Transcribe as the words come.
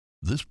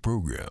This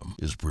program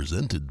is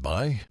presented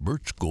by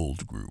Birch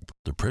Gold Group,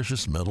 the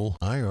precious metal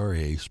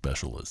IRA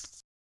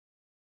specialists.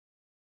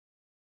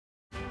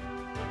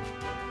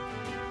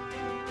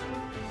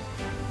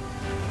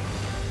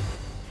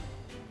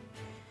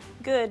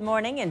 Good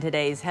morning. In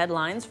today's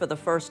headlines, for the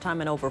first time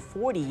in over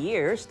 40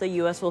 years, the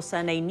U.S. will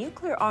send a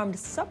nuclear-armed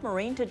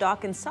submarine to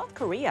dock in South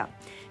Korea.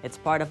 It's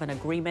part of an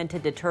agreement to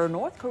deter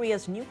North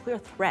Korea's nuclear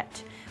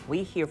threat.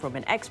 We hear from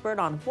an expert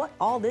on what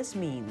all this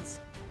means.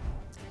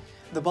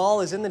 The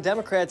ball is in the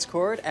Democrats'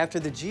 court after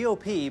the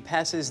GOP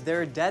passes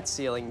their debt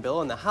ceiling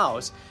bill in the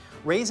House.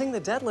 Raising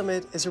the debt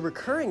limit is a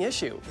recurring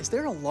issue. Is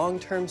there a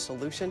long-term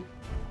solution?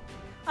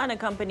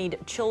 Unaccompanied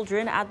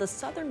children at the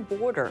southern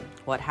border.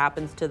 What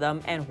happens to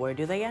them and where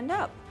do they end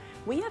up?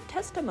 We have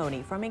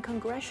testimony from a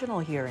congressional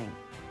hearing.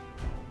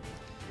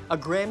 A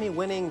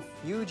Grammy-winning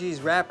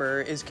Fugees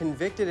rapper is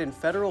convicted in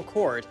federal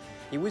court.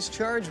 He was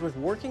charged with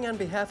working on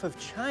behalf of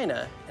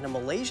China and a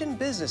Malaysian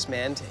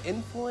businessman to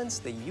influence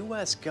the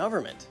U.S.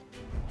 government.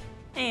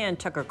 And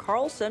Tucker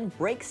Carlson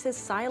breaks his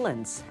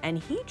silence,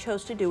 and he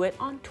chose to do it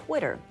on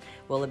Twitter.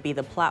 Will it be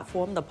the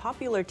platform the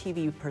popular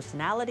TV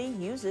personality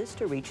uses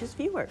to reach his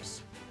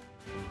viewers?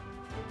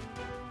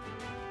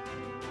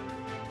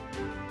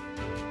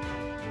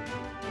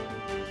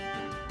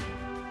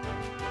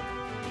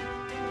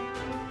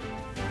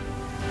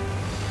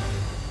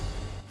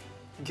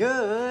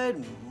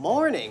 Good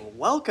morning.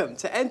 Welcome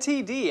to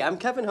NTD. I'm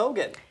Kevin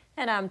Hogan.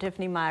 And I'm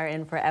Tiffany Meyer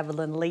in for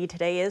Evelyn Lee.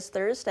 Today is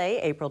Thursday,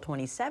 April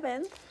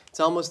 27th. It's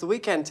almost the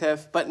weekend,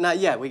 Tiff, but not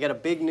yet. We got a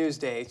big news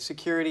day.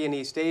 Security in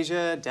East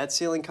Asia, debt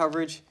ceiling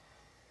coverage.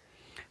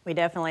 We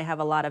definitely have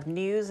a lot of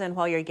news, and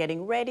while you're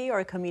getting ready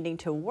or commuting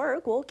to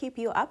work, we'll keep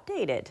you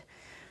updated.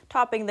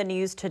 Topping the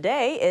news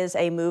today is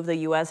a move the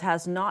U.S.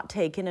 has not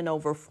taken in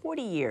over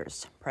 40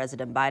 years.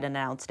 President Biden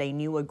announced a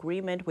new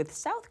agreement with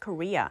South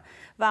Korea,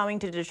 vowing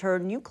to deter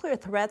nuclear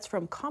threats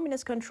from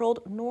communist-controlled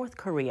North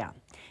Korea.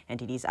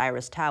 NTD's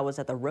Iris Tao was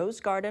at the Rose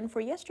Garden for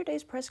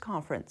yesterday's press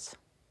conference.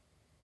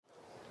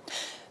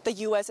 The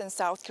U.S. and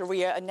South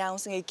Korea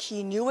announcing a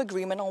key new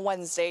agreement on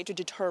Wednesday to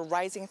deter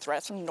rising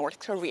threats from North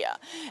Korea.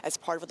 As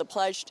part of the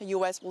pledge, the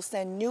U.S. will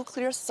send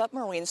nuclear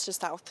submarines to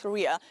South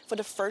Korea for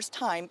the first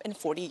time in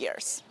 40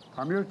 years.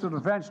 Our mutual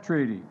defense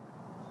treaty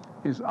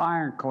is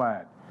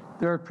ironclad.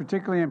 They're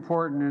particularly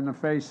important in the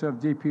face of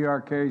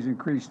DPRK's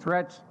increased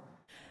threats.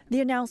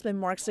 The announcement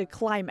marks the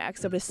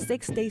climax of a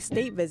 6-day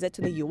state visit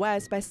to the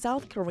U.S. by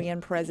South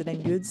Korean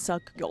President Yoon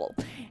Suk-yeol.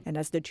 And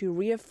as the two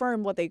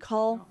reaffirm what they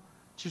call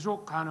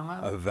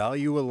a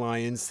value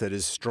alliance that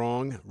is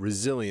strong,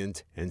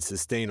 resilient, and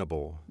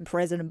sustainable.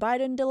 President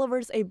Biden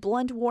delivers a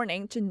blunt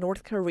warning to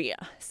North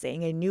Korea,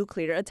 saying a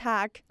nuclear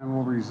attack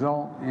will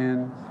result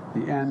in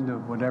the end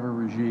of whatever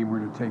regime were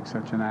to take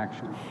such an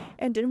action.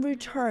 And in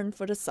return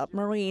for the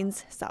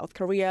submarines, South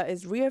Korea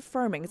is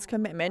reaffirming its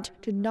commitment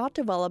to not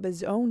develop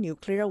its own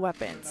nuclear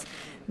weapons.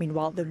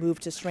 Meanwhile, the move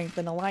to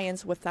strengthen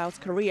alliance with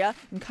South Korea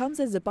comes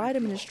as the Biden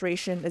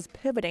administration is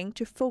pivoting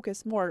to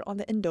focus more on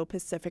the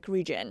Indo-Pacific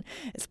region,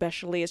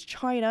 especially as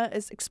China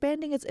is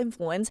expanding its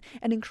influence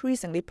and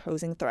increasingly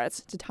posing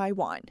threats to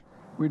Taiwan.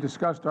 We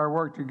discussed our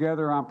work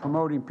together on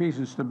promoting peace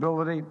and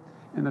stability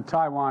in the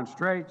Taiwan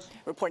Straits.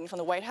 Reporting from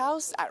the White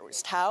House,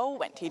 Iris Tao,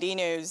 NTD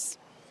News.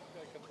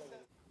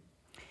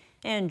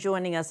 And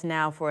joining us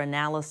now for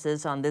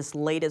analysis on this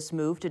latest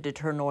move to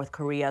deter North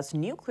Korea's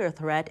nuclear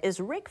threat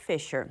is Rick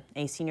Fisher,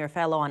 a senior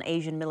fellow on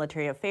Asian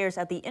military affairs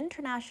at the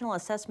International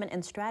Assessment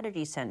and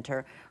Strategy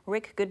Center.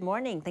 Rick, good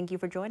morning. Thank you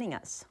for joining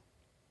us.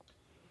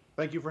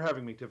 Thank you for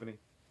having me, Tiffany.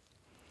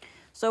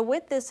 So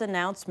with this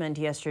announcement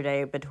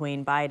yesterday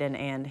between Biden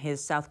and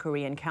his South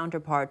Korean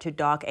counterpart to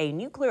dock a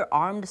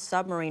nuclear-armed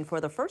submarine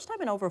for the first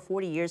time in over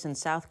 40 years in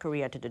South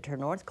Korea to deter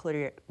North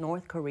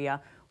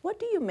Korea, what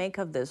do you make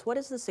of this? What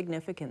is the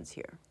significance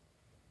here?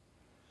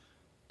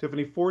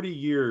 Tiffany, 40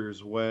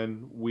 years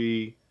when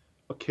we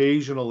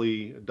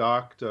occasionally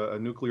docked a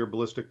nuclear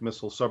ballistic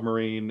missile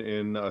submarine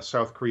in a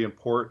South Korean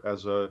port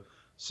as a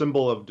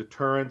symbol of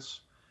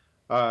deterrence.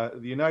 The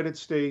United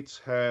States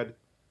had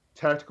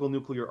tactical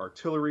nuclear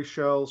artillery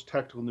shells,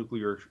 tactical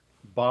nuclear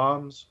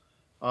bombs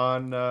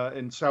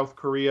in South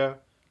Korea.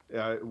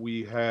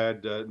 We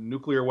had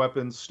nuclear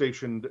weapons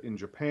stationed in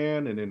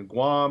Japan and in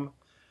Guam.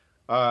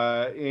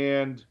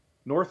 And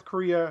North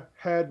Korea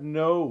had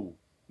no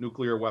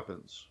nuclear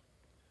weapons.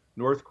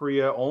 North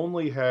Korea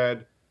only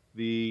had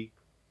the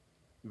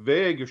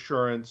vague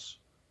assurance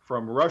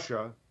from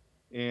Russia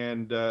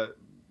and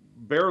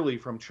barely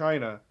from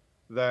China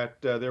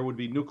that there would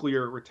be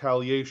nuclear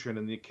retaliation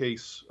in the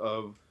case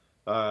of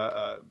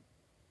an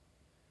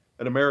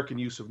American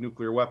use of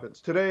nuclear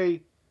weapons.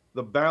 Today,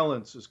 the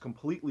balance is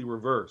completely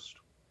reversed.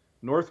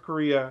 North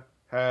Korea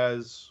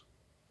has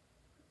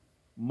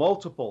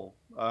multiple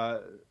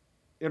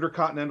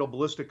intercontinental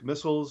ballistic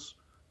missiles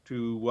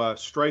to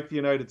strike the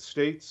United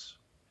States,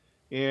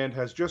 and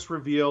has just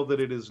revealed that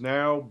it is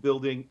now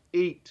building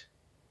eight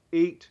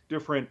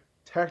different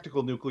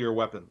tactical nuclear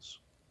weapons.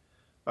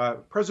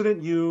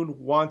 President Yoon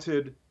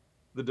wanted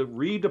the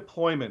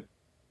redeployment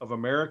of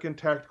American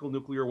tactical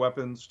nuclear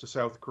weapons to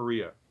South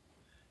Korea.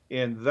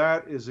 And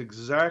that is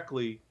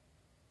exactly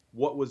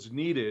what was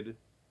needed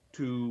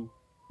to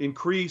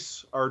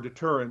increase our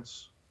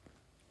deterrence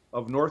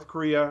of North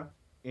Korea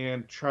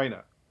and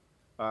China.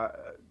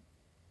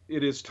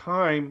 It is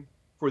time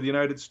for the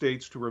United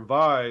States to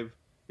revive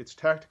its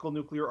tactical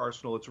nuclear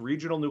arsenal, its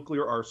regional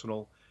nuclear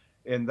arsenal,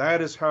 and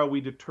that is how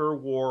we deter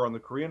war on the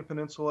Korean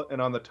Peninsula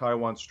and on the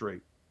Taiwan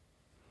Strait.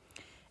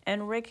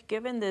 And Rick,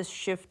 given this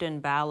shift in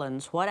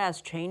balance, what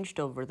has changed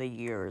over the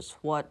years?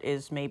 What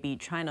is maybe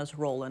China's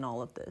role in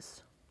all of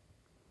this?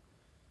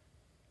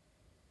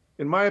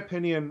 In my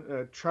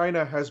opinion,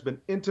 China has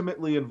been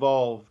intimately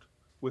involved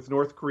with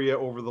North Korea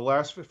over the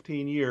last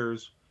 15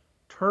 years,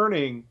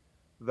 turning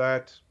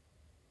that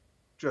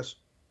just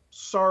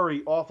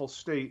sorry, awful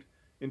state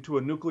into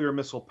a nuclear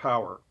missile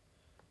power.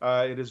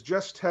 It has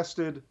just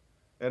tested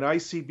an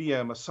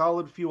ICBM, a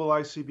solid fuel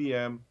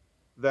ICBM,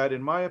 that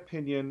in my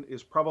opinion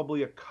is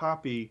probably a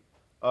copy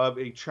of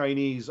a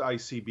Chinese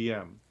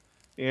ICBM.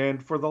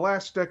 And for the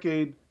last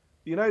decade,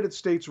 the United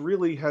States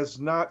really has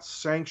not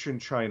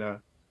sanctioned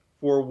China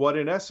for what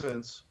in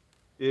essence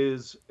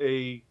is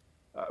a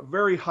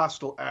very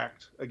hostile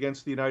act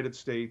against the United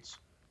States,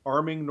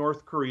 arming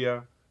North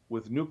Korea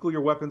with nuclear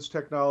weapons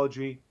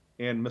technology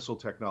and missile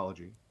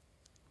technology.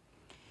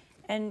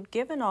 And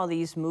given all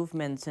these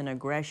movements and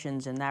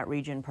aggressions in that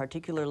region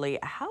particularly,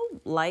 how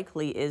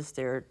likely is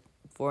there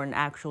for an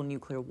actual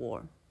nuclear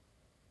war?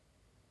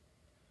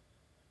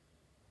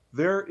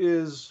 There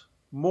is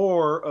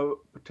more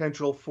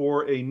potential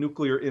for a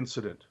nuclear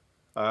incident,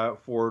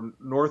 for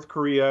North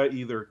Korea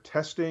either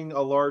testing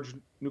a large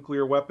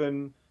nuclear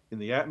weapon in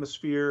the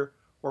atmosphere,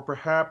 or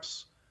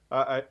perhaps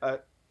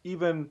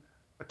even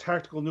a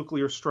tactical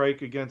nuclear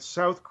strike against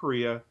South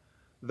Korea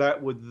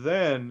that would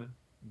then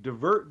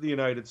divert the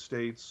United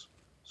States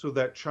so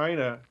that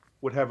China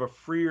would have a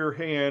freer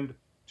hand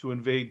to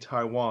invade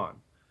Taiwan.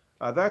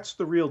 That's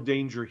the real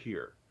danger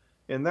here.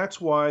 And that's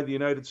why the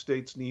United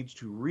States needs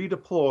to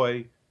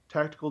redeploy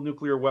tactical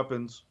nuclear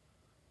weapons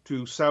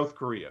to South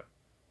Korea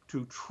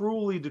to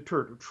truly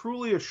deter, to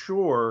truly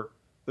assure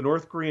the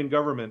North Korean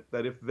government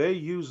that if they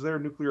use their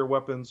nuclear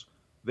weapons,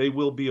 they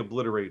will be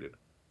obliterated.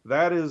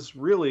 That is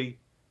really,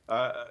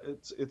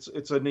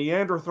 it's a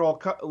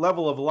Neanderthal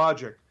level of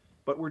logic,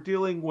 but we're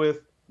dealing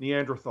with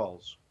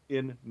Neanderthals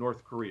in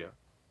North Korea.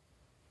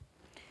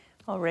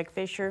 Well, Rick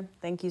Fisher,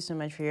 thank you so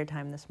much for your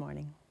time this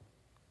morning.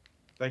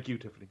 Thank you,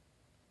 Tiffany.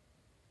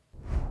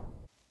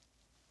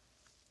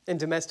 In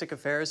domestic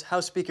affairs,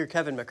 House Speaker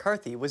Kevin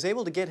McCarthy was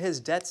able to get his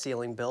debt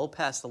ceiling bill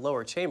past the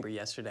lower chamber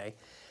yesterday.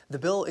 The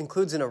bill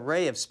includes an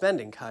array of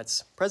spending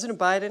cuts. President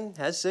Biden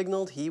has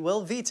signaled he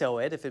will veto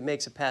it if it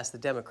makes it past the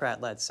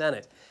Democrat-led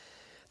Senate.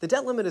 The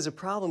debt limit is a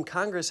problem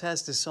Congress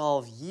has to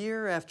solve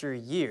year after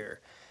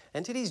year.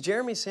 NTD's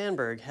Jeremy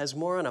Sandberg has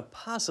more on a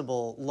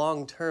possible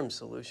long-term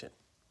solution.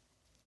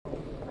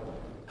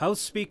 House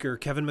Speaker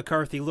Kevin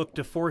McCarthy looked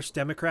to force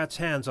Democrats'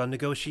 hands on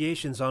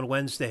negotiations on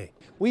Wednesday.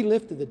 We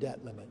lifted the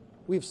debt limit.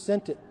 We've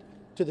sent it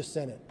to the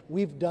Senate.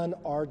 We've done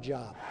our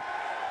job.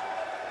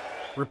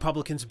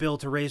 Republicans' bill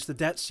to raise the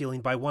debt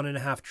ceiling by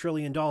 $1.5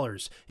 trillion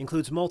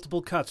includes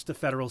multiple cuts to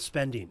federal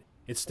spending.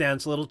 It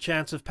stands little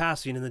chance of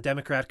passing in the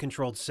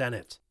Democrat-controlled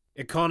Senate.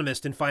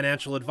 Economist and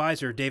financial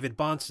advisor David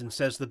Bahnsen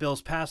says the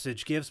bill's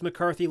passage gives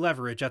McCarthy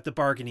leverage at the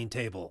bargaining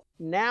table.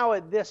 Now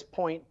at this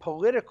point,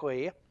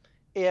 politically,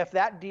 if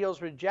that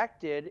deal's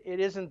rejected, it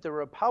isn't the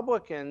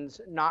Republicans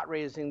not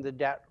raising the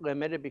debt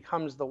limit, it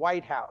becomes the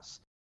White House.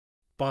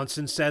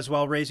 Bahnsen says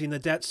while raising the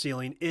debt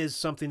ceiling is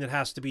something that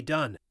has to be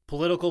done,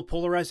 political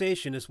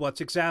polarization is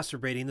what's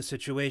exacerbating the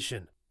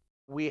situation.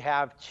 We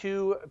have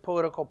two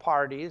political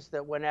parties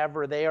that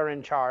whenever they are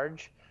in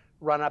charge,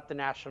 run up the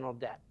national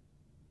debt.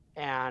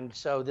 And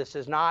so this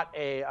is not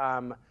a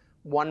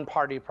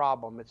one-party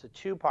problem, it's a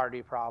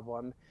two-party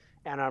problem.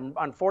 And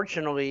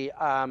unfortunately,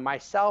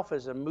 myself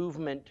as a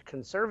movement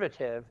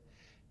conservative,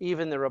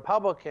 even the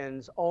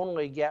Republicans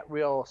only get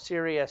real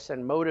serious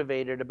and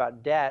motivated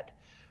about debt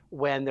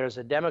when there's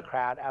a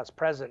Democrat as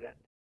president.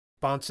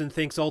 Bahnsen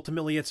thinks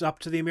ultimately it's up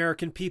to the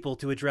American people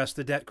to address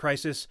the debt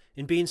crisis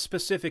in being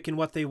specific in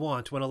what they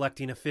want when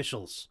electing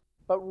officials.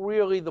 But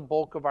really the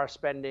bulk of our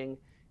spending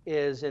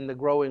is in the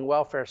growing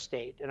welfare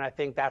state, and I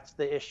think that's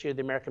the issue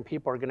the American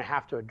people are going to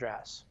have to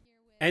address.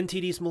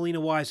 NTD's Melina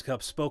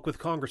Wisecup spoke with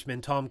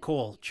Congressman Tom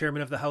Cole,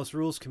 chairman of the House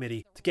Rules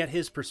Committee, to get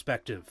his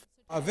perspective.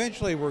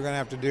 Eventually, we're going to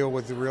have to deal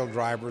with the real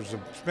drivers of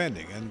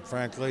spending, and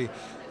frankly,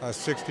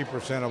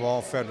 60% of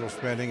all federal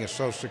spending is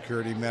Social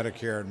Security,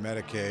 Medicare, and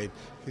Medicaid.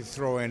 If you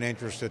throw in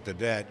interest at the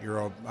debt,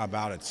 you're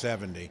about at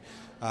 70.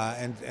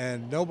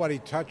 And nobody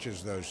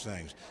touches those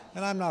things.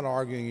 And I'm not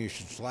arguing you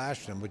should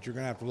slash them, but you're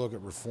going to have to look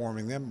at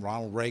reforming them.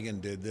 Ronald Reagan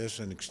did this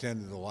and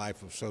extended the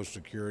life of Social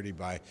Security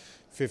by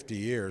 50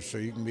 years, so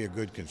you can be a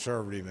good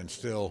conservative and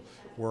still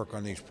work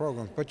on these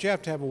programs. But you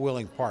have to have a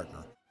willing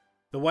partner.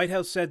 The White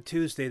House said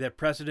Tuesday that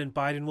President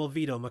Biden will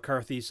veto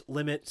McCarthy's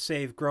Limit,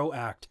 Save, Grow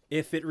Act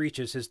if it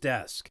reaches his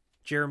desk.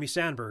 Jeremy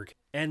Sandberg,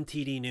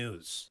 NTD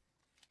News.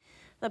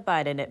 The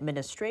Biden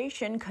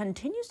administration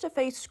continues to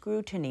face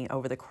scrutiny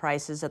over the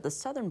crisis at the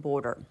southern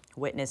border.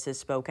 Witnesses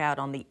spoke out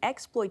on the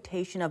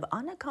exploitation of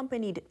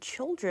unaccompanied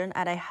children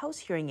at a House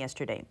hearing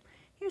yesterday.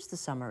 Here's the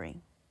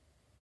summary.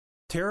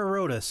 Tara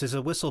Rodas is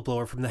a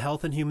whistleblower from the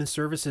Health and Human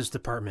Services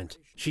Department.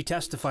 She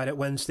testified at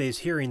Wednesday's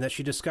hearing that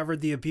she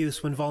discovered the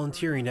abuse when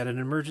volunteering at an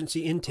emergency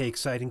intake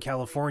site in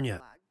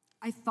California.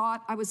 I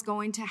thought I was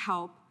going to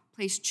help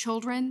place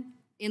children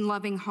in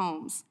loving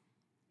homes.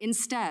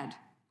 Instead,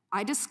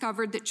 I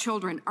discovered that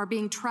children are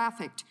being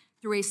trafficked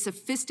through a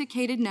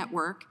sophisticated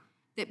network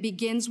that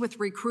begins with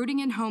recruiting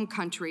in home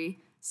country,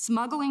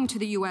 smuggling to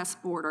the U.S.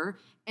 border,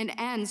 and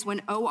ends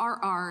when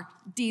ORR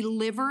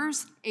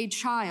delivers a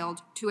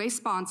child to a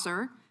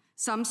sponsor.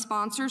 Some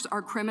sponsors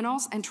are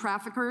criminals and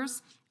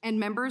traffickers and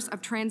members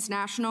of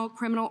transnational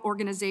criminal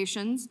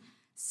organizations.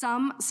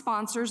 Some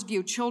sponsors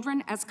view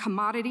children as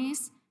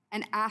commodities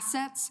and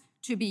assets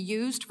to be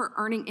used for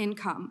earning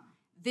income.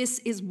 This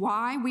is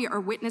why we are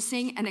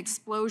witnessing an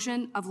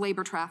explosion of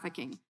labor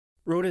trafficking.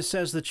 Rodas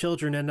says the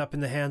children end up in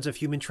the hands of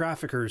human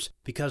traffickers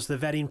because the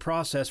vetting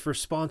process for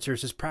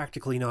sponsors is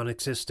practically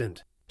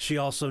non-existent. She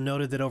also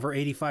noted that over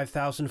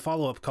 85,000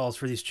 follow-up calls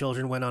for these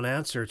children went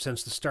unanswered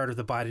since the start of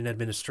the Biden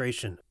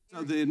administration.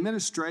 So the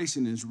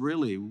administration is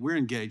we're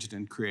engaged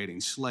in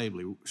creating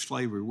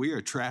slavery. We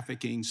are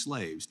trafficking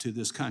slaves to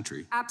this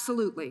country.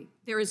 Absolutely.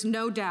 There is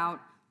no doubt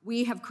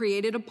we have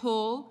created a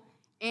pull.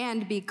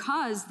 And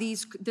because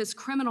this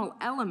criminal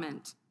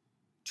element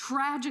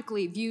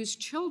tragically views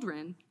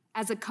children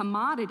as a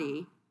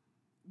commodity,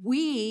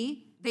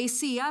 they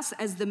see us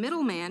as the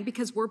middleman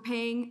because we're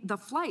paying the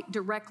flight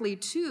directly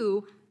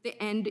to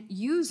the end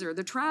user,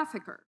 the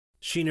trafficker.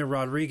 Sheena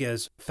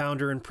Rodriguez,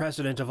 founder and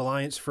president of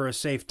Alliance for a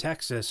Safe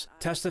Texas,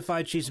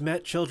 testified she's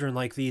met children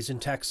like these in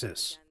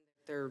Texas.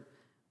 They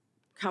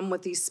come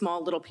with these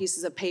small little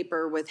pieces of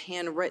paper with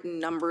handwritten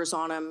numbers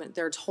on them.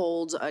 They're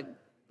told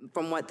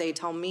from what they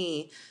tell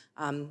me,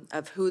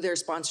 of who their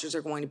sponsors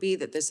are going to be,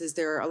 that this is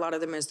a lot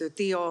of them is their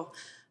tío,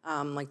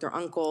 like their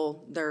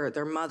uncle,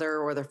 their mother,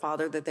 or their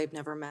father that they've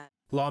never met.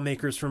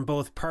 Lawmakers from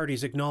both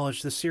parties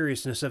acknowledged the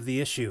seriousness of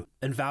the issue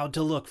and vowed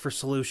to look for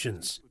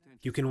solutions.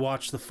 You can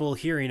watch the full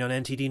hearing on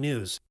NTD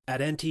News at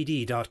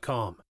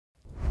ntd.com.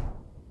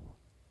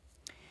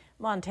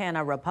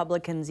 Montana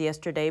Republicans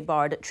yesterday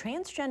barred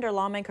transgender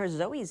lawmaker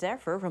Zoe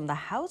Zephyr from the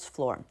House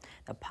floor.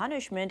 The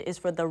punishment is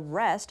for the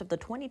rest of the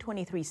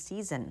 2023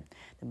 season.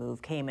 The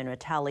move came in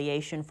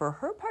retaliation for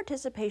her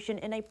participation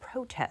in a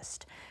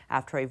protest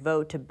after a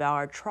vote to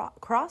bar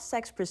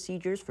cross-sex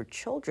procedures for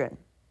children.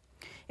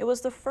 It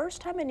was the first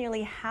time in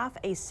nearly half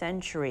a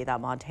century that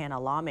Montana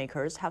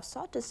lawmakers have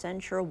sought to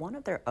censure one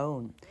of their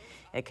own.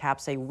 It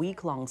caps a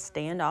week-long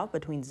standoff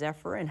between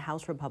Zephyr and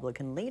House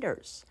Republican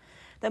leaders.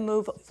 The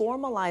move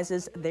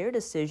formalizes their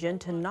decision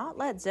to not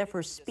let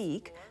Zephyr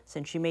speak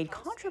since she made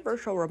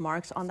controversial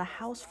remarks on the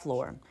House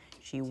floor.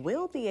 She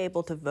will be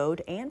able to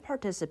vote and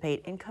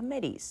participate in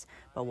committees,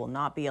 but will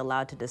not be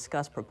allowed to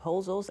discuss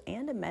proposals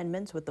and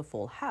amendments with the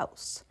full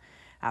House.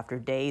 After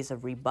days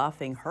of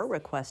rebuffing her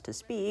request to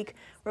speak,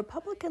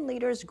 Republican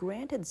leaders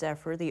granted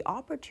Zephyr the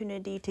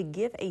opportunity to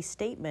give a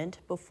statement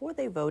before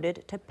they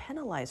voted to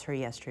penalize her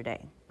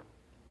yesterday.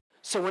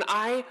 So when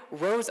I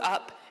rose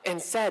up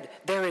and said,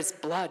 "There is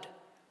blood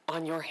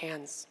on your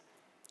hands,"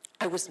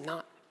 I was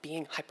not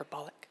being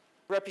hyperbolic.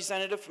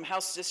 Representative from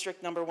House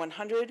District number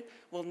 100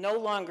 will no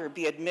longer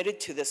be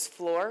admitted to this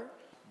floor.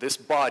 This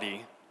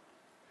body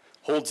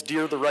holds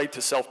dear the right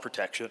to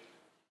self-protection.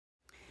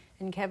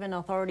 In Kevin,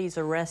 authorities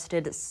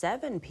arrested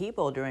 7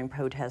 people during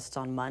protests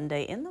on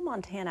Monday in the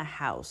Montana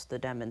House. The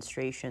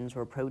demonstrations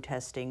were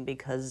protesting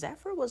because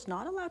Zephyr was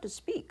not allowed to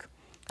speak.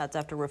 That's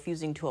after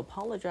refusing to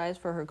apologize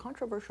for her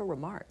controversial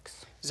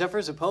remarks.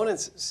 Zephyr's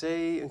opponents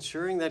say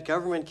ensuring that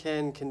government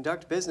can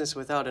conduct business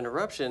without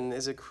interruption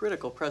is a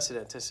critical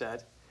precedent to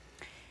set.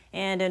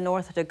 And in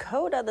North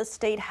Dakota, the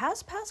state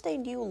has passed a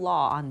new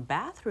law on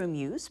bathroom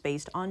use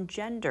based on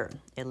gender.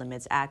 It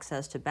limits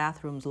access to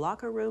bathrooms,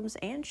 locker rooms,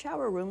 and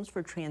shower rooms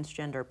for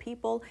transgender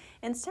people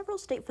in several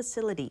state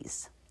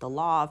facilities. The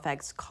law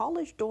affects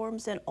college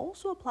dorms and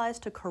also applies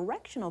to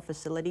correctional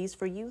facilities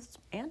for youth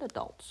and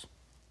adults.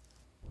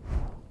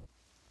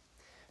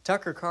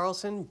 Tucker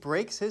Carlson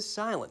breaks his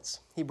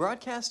silence. He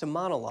broadcast a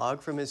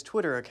monologue from his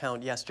Twitter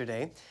account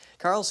yesterday.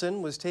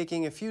 Carlson was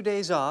taking a few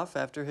days off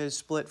after his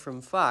split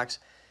from Fox.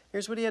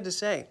 Here's what he had to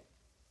say.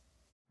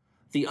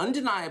 The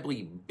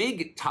undeniably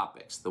big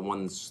topics, the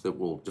ones that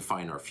will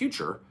define our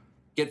future,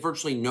 get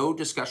virtually no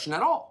discussion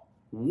at all.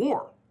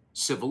 War,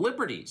 civil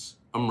liberties,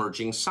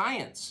 emerging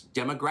science,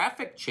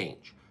 demographic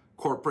change,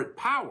 corporate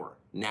power,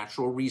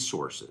 natural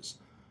resources.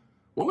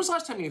 When was the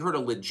last time you heard a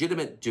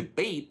legitimate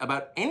debate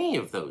about any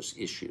of those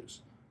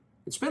issues?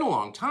 It's been a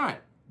long time.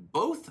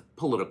 Both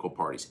political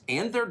parties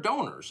and their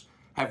donors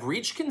have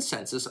reached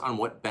consensus on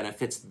what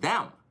benefits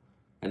them,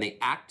 and they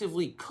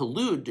actively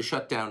collude to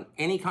shut down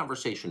any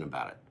conversation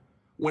about it.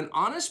 When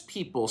honest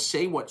people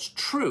say what's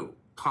true,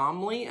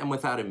 calmly and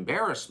without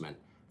embarrassment,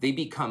 they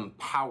become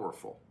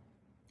powerful.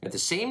 At the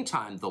same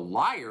time, the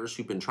liars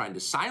who've been trying to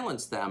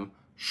silence them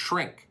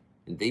shrink.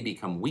 and they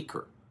become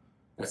weaker.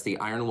 That's the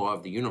iron law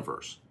of the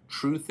universe.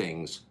 True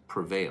things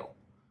prevail.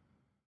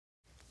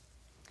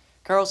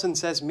 Carlson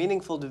says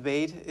meaningful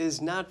debate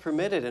is not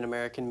permitted in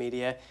American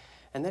media,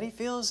 and that he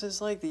feels is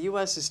like the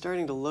U.S. is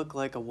starting to look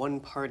like a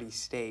one-party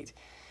state.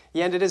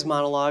 He ended his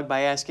monologue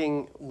by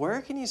asking,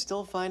 where can you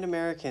still find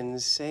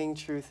Americans saying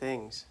true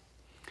things?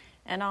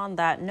 And on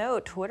that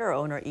note, Twitter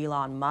owner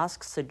Elon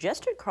Musk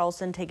suggested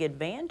Carlson take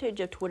advantage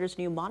of Twitter's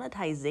new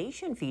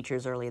monetization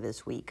features earlier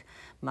this week.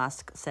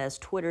 Musk says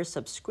Twitter's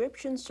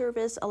subscription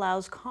service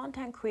allows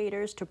content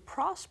creators to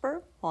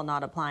prosper while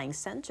not applying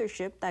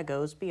censorship that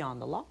goes beyond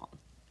the law.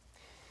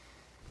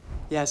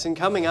 Yes, and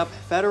coming up,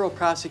 federal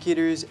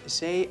prosecutors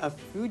say a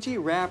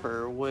Fugees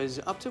rapper was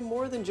up to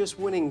more than just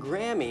winning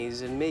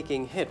Grammys and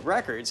making hit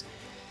records.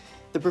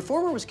 The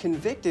performer was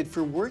convicted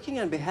for working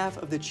on behalf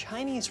of the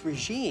Chinese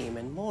regime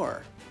and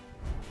more.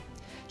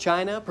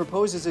 China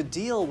proposes a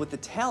deal with the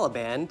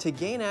Taliban to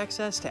gain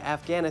access to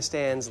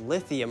Afghanistan's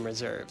lithium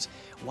reserves.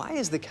 Why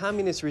is the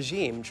communist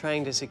regime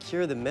trying to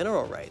secure the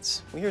mineral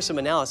rights? We hear some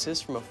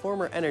analysis from a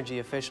former energy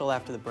official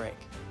after the break.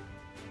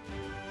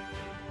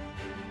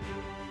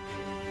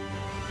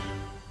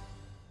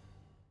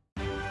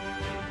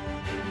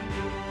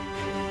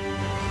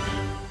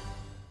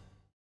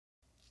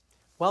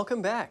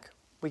 Welcome back.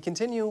 We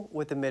continue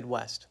with the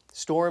Midwest.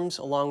 Storms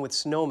along with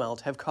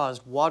snowmelt have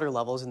caused water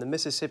levels in the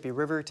Mississippi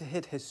River to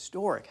hit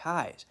historic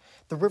highs.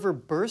 The river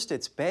burst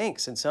its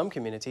banks in some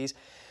communities.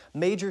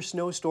 Major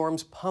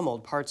snowstorms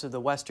pummeled parts of the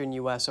western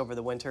U.S. over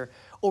the winter.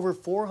 Over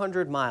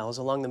 400 miles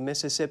along the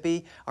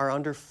Mississippi are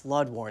under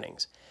flood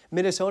warnings.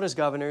 Minnesota's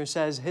governor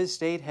says his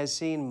state has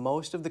seen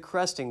most of the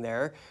cresting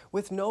there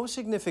with no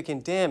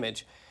significant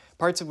damage.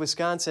 Parts of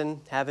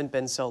Wisconsin haven't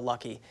been so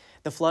lucky.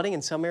 The flooding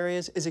in some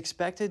areas is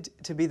expected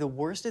to be the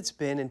worst it's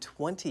been in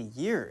 20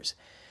 years.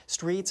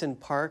 Streets and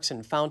parks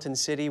in Fountain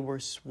City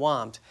were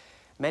swamped.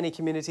 Many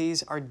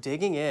communities are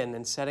digging in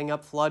and setting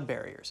up flood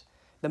barriers.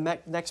 The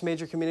next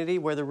major community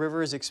where the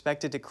river is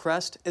expected to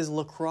crest is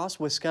La Crosse,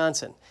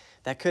 Wisconsin.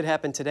 That could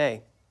happen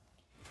today.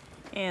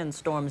 And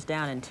storms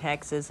down in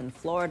Texas and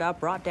Florida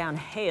brought down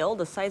hail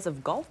the size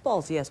of golf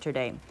balls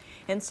yesterday.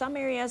 In some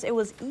areas, it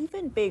was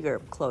even bigger,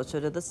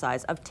 closer to the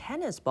size of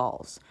tennis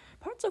balls.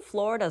 Parts of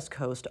Florida's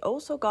coast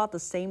also got the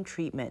same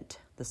treatment.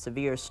 The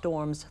severe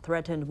storms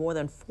threatened more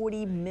than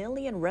 40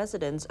 million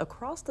residents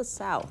across the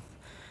South.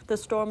 The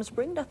storms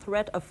bring the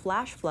threat of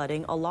flash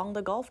flooding along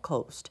the Gulf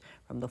Coast,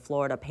 from the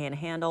Florida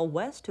Panhandle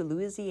west to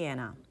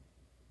Louisiana.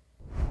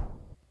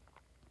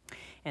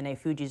 And a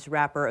Fugees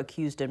rapper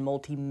accused in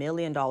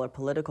multi-million-dollar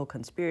political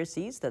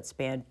conspiracies that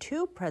spanned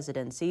 2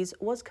 presidencies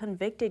was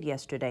convicted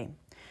yesterday.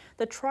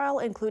 The trial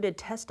included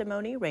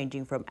testimony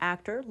ranging from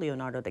actor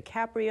Leonardo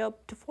DiCaprio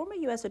to former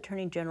U.S.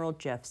 Attorney General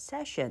Jeff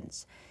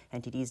Sessions.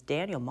 NTD's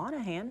Daniel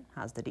Monahan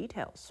has the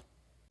details.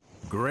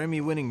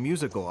 Grammy-winning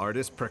musical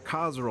artist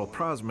Prakazaril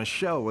Pras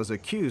Michelle was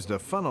accused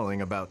of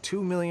funneling about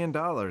 $2 million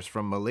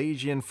from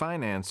Malaysian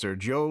financier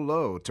Joe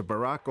Low to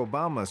Barack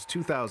Obama's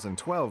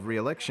 2012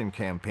 re-election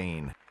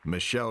campaign.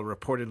 Michelle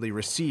reportedly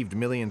received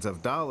millions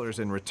of dollars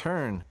in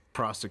return.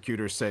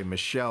 Prosecutors say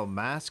Michelle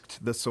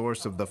masked the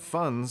source of the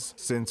funds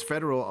since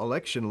federal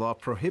election law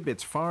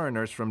prohibits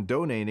foreigners from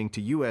donating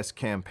to U.S.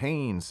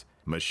 campaigns.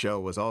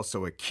 Michelle was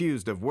also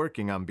accused of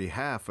working on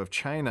behalf of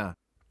China.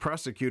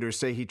 Prosecutors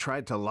say he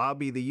tried to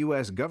lobby the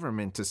U.S.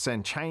 government to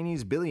send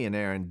Chinese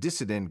billionaire and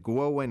dissident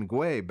Guo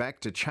Wengui back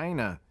to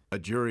China. A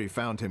jury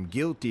found him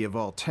guilty of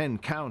all 10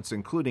 counts,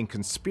 including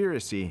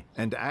conspiracy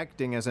and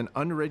acting as an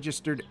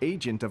unregistered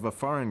agent of a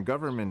foreign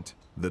government.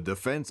 The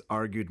defense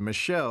argued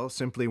Michelle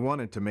simply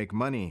wanted to make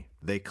money.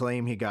 They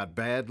claim he got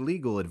bad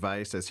legal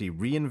advice as he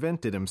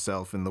reinvented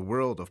himself in the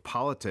world of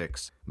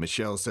politics.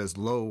 Michelle says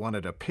Low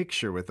wanted a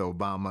picture with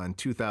Obama in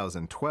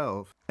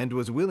 2012 and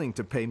was willing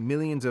to pay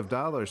millions of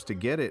dollars to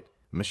get it.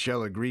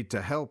 Michelle agreed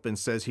to help and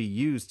says he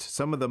used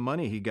some of the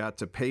money he got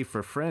to pay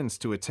for friends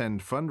to attend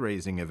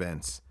fundraising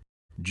events.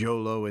 Joe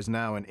Low is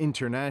now an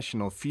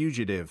international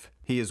fugitive.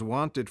 He is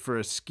wanted for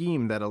a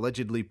scheme that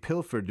allegedly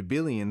pilfered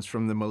billions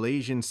from the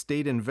Malaysian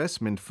state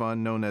investment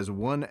fund known as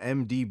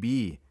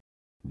 1MDB.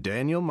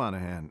 Daniel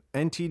Monahan,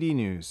 NTD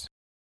News.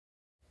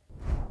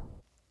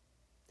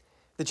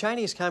 The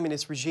Chinese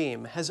Communist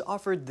regime has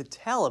offered the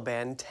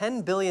Taliban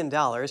 $10 billion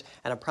and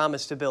a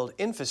promise to build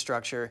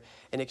infrastructure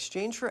in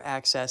exchange for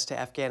access to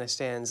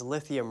Afghanistan's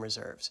lithium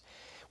reserves.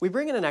 We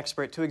bring in an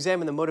expert to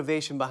examine the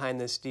motivation behind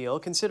this deal,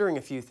 considering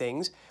a few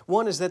things.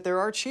 One is that there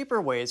are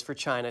cheaper ways for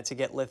China to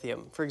get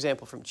lithium, for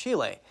example, from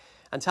Chile.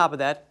 On top of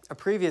that, a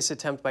previous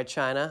attempt by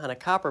China on a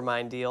copper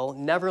mine deal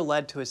never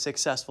led to a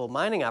successful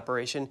mining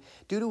operation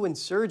due to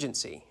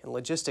insurgency and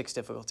logistics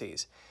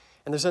difficulties.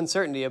 And there's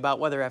uncertainty about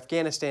whether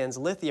Afghanistan's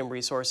lithium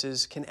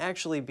resources can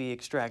actually be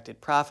extracted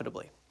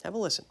profitably. Have a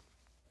listen.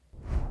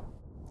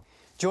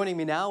 Joining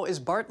me now is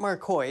Bart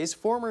Marcois,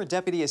 former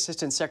Deputy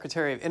Assistant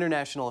Secretary of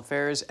International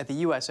Affairs at the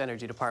U.S.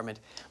 Energy Department.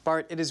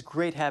 Bart, it is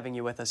great having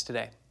you with us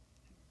today.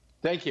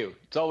 Thank you.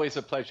 It's always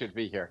a pleasure to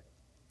be here.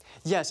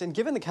 Yes, and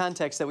given the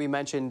context that we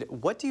mentioned,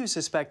 what do you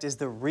suspect is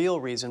the real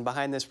reason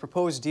behind this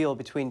proposed deal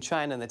between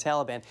China and the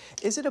Taliban?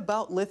 Is it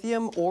about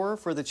lithium or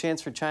for the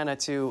chance for China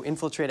to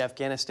infiltrate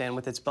Afghanistan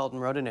with its Belt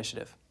and Road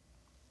Initiative?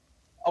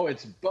 Oh,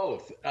 it's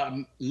both.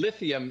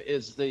 Lithium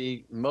is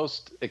the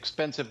most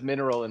expensive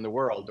mineral in the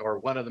world, or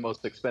one of the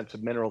most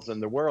expensive minerals in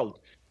the world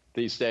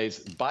these days.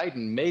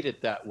 Biden made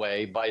it that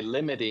way by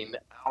limiting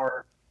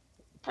our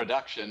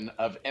production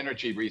of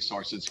energy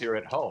resources here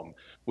at home.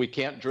 We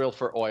can't drill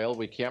for oil,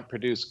 we can't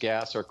produce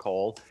gas or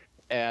coal,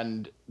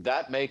 and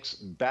that makes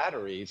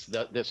batteries,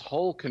 this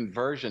whole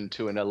conversion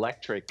to an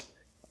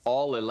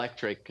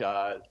all-electric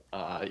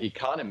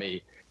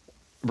economy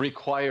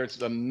requires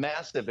a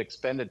massive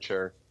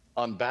expenditure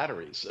on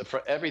batteries,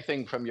 for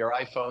everything from your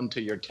iPhone to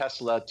your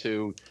Tesla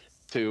to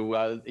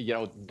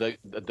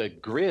the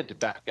grid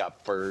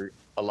backup for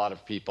a lot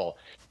of people.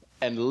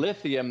 And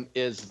lithium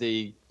is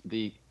the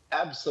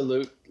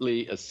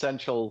absolutely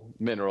essential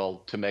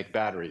mineral to make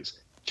batteries.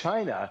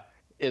 China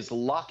is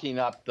locking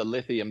up the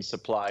lithium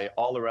supply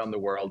all around the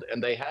world,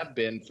 and they have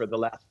been for the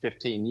last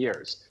 15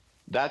 years.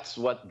 That's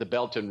what the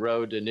Belt and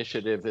Road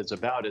Initiative is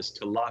about, is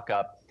to lock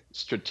up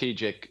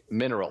strategic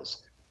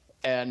minerals.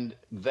 And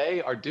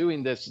they are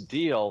doing this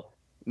deal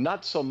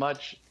not so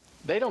much,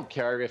 they don't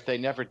care if they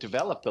never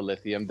develop the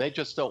lithium, they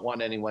just don't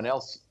want anyone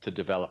else to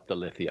develop the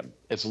lithium.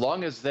 As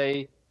long as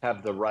they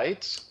have the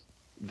rights,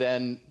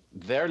 then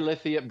their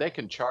lithium, they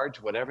can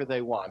charge whatever they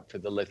want for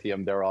the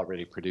lithium they're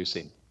already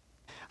producing.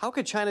 How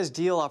could China's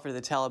deal offer to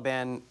the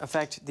Taliban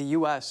affect the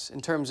U.S. in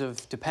terms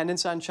of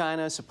dependence on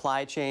China,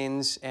 supply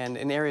chains, and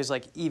in areas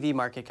like EV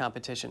market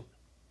competition?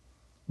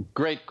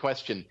 Great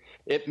question.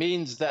 It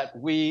means that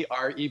we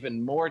are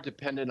even more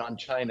dependent on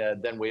China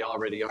than we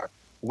already are.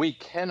 We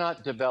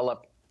cannot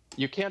develop,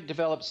 you can't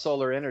develop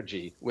solar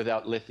energy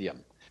without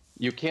lithium.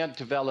 You can't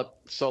develop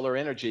solar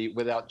energy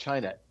without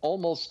China.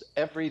 Almost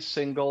every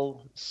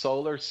single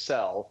solar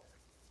cell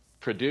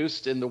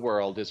produced in the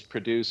world is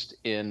produced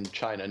in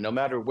China. No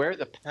matter where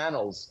the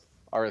panels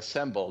are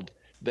assembled,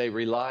 they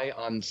rely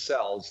on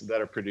cells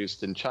that are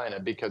produced in China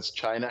because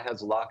China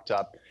has locked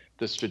up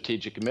the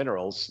strategic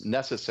minerals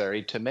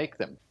necessary to make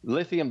them.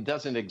 Lithium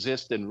doesn't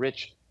exist in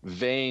rich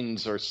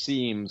veins or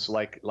seams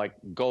like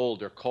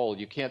gold or coal.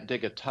 You can't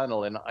dig a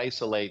tunnel and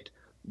isolate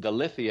the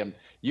lithium.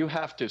 You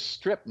have to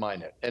strip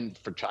mine it. And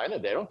for China,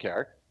 they don't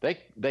care.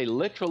 They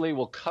literally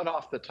will cut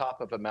off the top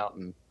of a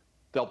mountain.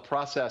 They'll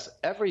process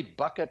every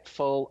bucket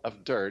full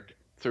of dirt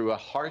through a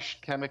harsh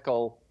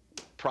chemical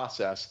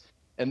process,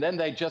 and then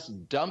they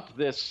just dump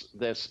this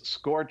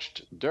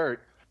scorched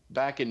dirt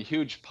back in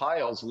huge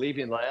piles,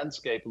 leaving the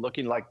landscape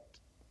looking like,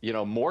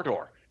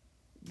 Mordor.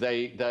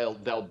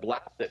 They'll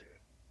blast it.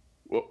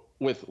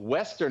 With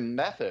Western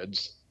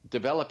methods,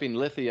 developing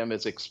lithium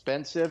is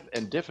expensive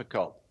and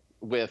difficult.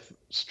 With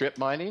strip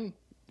mining,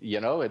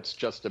 it's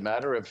just a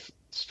matter of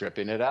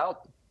stripping it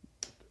out,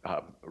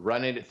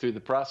 running it through the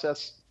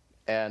process,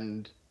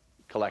 and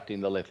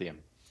collecting the lithium.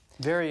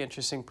 Very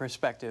interesting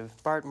perspective.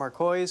 Bart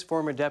Marcois,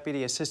 former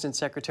Deputy Assistant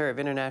Secretary of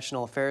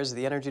International Affairs of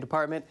the Energy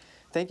Department,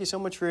 thank you so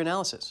much for your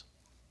analysis.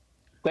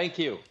 Thank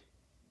you.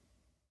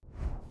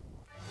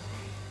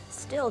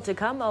 Still to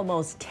come,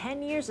 almost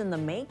 10 years in the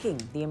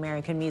making, the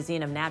American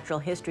Museum of Natural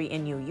History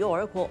in New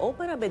York will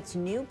open up its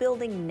new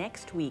building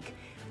next week.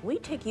 We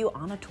take you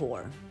on a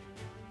tour.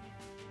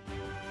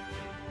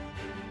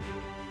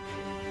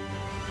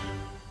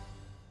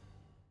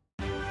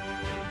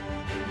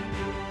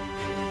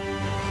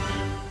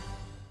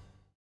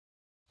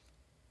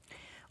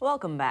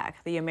 Welcome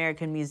back. The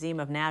American Museum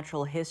of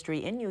Natural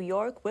History in New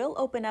York will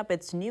open up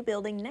its new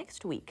building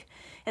next week.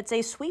 It's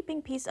a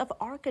sweeping piece of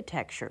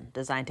architecture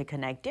designed to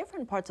connect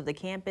different parts of the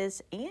campus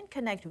and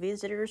connect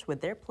visitors with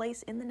their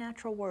place in the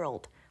natural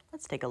world.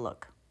 Let's take a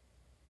look.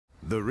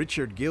 The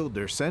Richard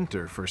Gilder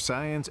Center for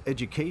Science,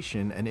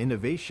 Education, and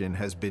Innovation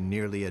has been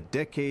nearly a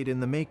decade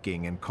in the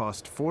making and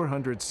cost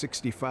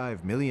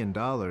 $465 million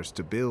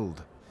to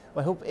build.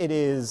 Well, I hope it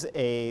is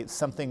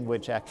something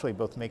which actually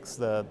both makes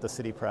the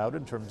city proud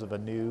in terms of a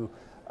new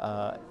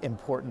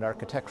important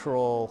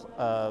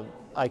architectural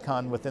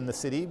icon within the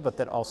city, but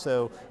that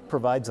also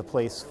provides a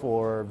place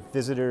for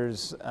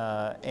visitors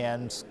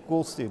and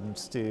school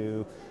students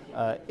to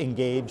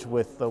engage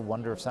with the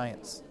wonder of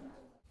science.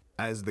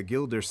 As the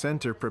Gilder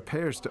Center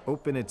prepares to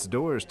open its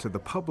doors to the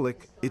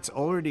public, it's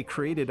already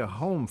created a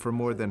home for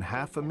more than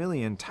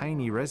 500,000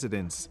 tiny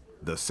residents.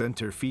 The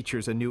center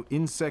features a new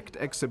insect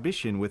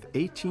exhibition with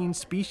 18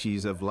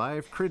 species of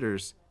live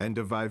critters and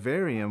a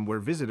vivarium where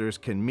visitors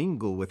can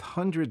mingle with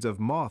hundreds of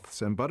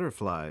moths and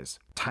butterflies.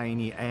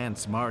 Tiny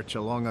ants march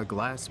along a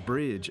glass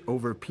bridge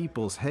over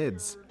people's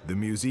heads. The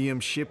museum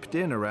shipped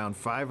in around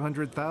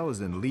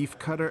 500,000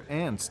 leafcutter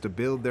ants to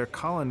build their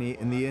colony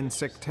in the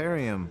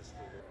insectarium.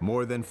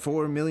 More than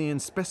 4 million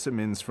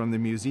specimens from the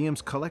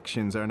museum's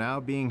collections are now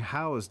being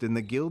housed in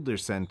the Gilder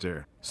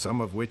Center,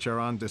 some of which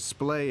are on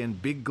display in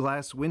big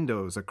glass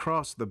windows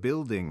across the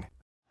building.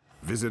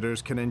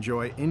 Visitors can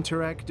enjoy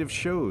interactive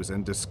shows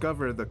and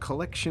discover the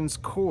collection's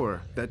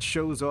core that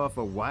shows off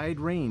a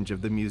wide range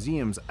of the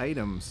museum's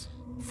items.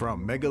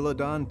 From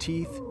megalodon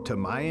teeth to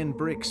Mayan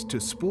bricks to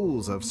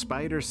spools of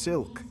spider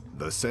silk,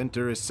 the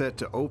center is set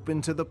to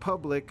open to the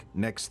public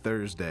next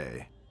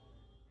Thursday.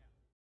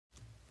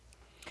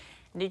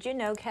 Did you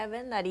know,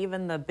 Kevin, that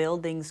even the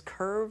building's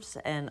curves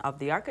and of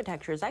the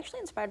architecture is actually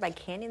inspired by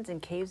canyons and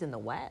caves in the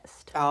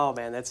West? Oh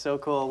man, that's so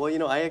cool. Well, you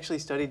know, I actually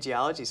studied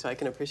geology, so I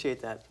can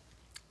appreciate that.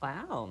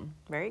 Wow,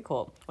 very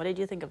cool. What did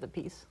you think of the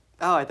piece?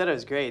 Oh, I thought it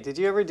was great. Did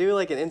you ever do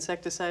like an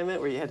insect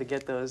assignment where you had to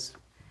get those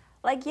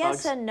Like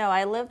yes bugs? and no.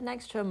 I live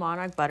next to a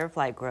monarch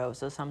butterfly grove,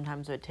 so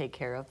sometimes I would take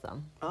care of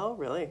them. Oh,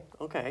 really?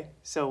 Okay.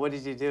 So what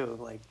did you do?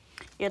 Like,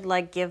 you'd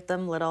like give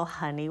them little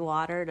honey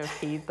water to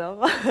feed them.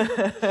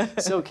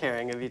 So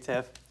caring of you,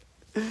 Tiff.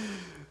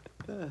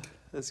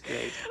 That's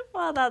great.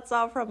 Well, that's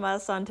all from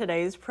us on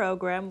today's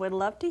program. We'd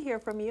love to hear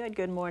from you at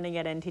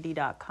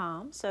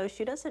goodmorning@ntd.com. So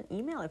shoot us an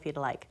email if you'd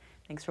like.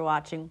 Thanks for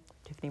watching.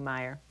 Tiffany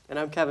Meyer. And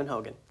I'm Kevin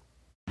Hogan.